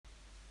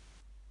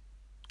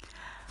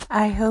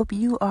I hope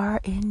you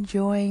are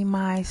enjoying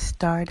my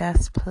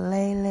Stardust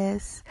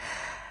playlist.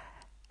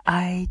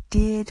 I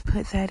did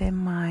put that in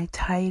my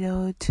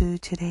title to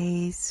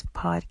today's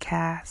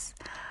podcast.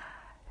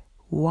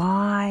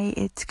 Why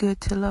it's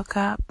good to look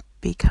up?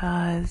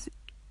 Because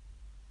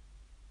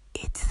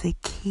it's the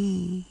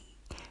key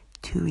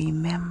to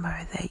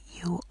remember that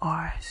you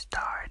are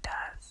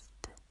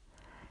stardust.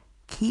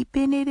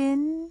 Keeping it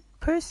in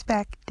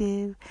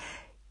perspective,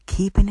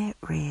 keeping it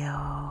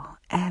real,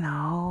 and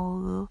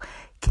I'll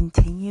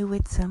continue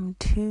with some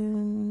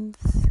tunes,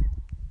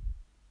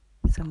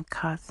 some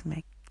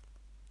cosmic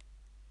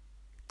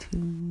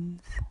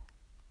tunes.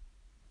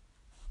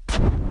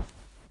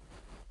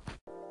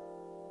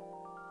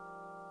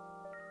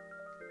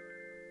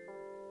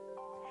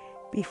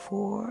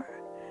 Before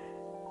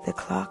the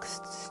clock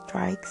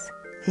strikes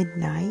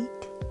midnight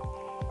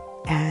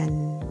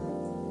and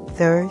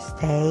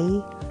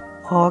Thursday,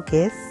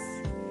 August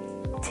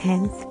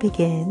 10th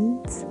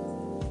begins,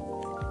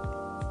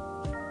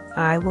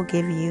 I will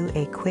give you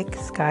a quick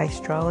sky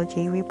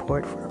astrology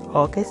report for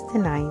August the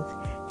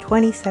 9th,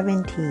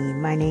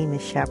 2017. My name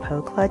is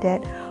Chapeau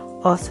Claudette,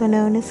 also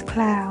known as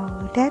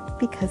Cloudette,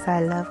 because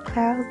I love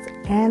clouds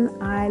and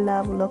I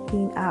love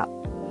looking up.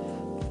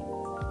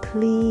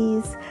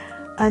 Please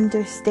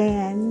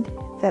understand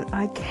that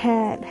I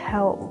can't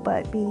help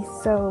but be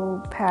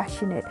so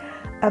passionate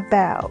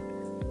about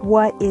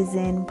what is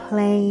in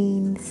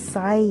plain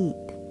sight.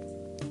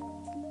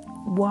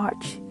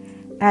 Watch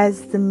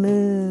as the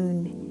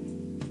moon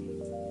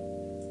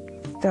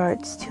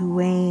starts to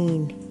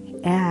wane,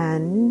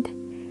 and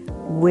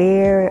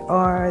where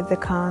are the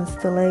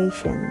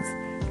constellations?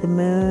 The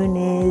moon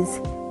is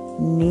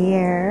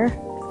near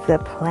the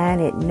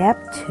planet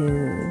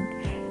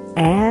Neptune,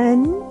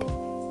 and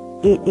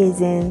it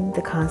is in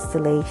the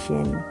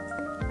constellation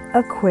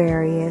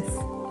Aquarius.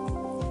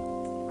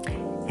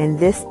 And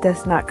this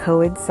does not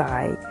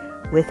coincide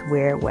with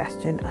where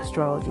Western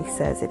astrology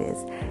says it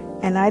is.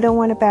 And I don't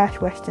want to bash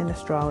Western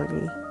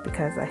astrology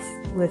because I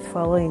was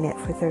following it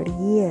for 30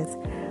 years.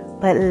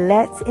 But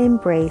let's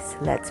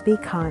be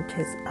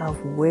conscious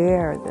of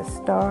where the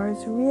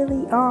stars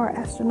really are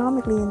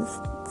astronomically in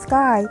the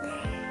sky.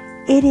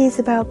 It is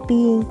about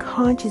being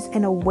conscious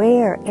and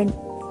aware and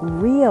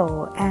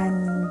real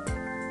and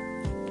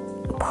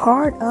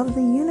part of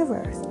the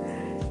universe.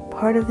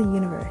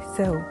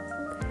 So,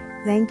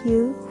 thank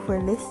you for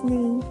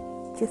listening.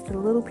 Just a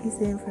little piece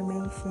of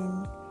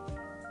information.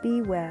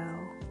 Be well.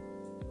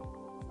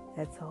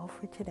 That's all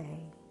for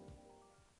today.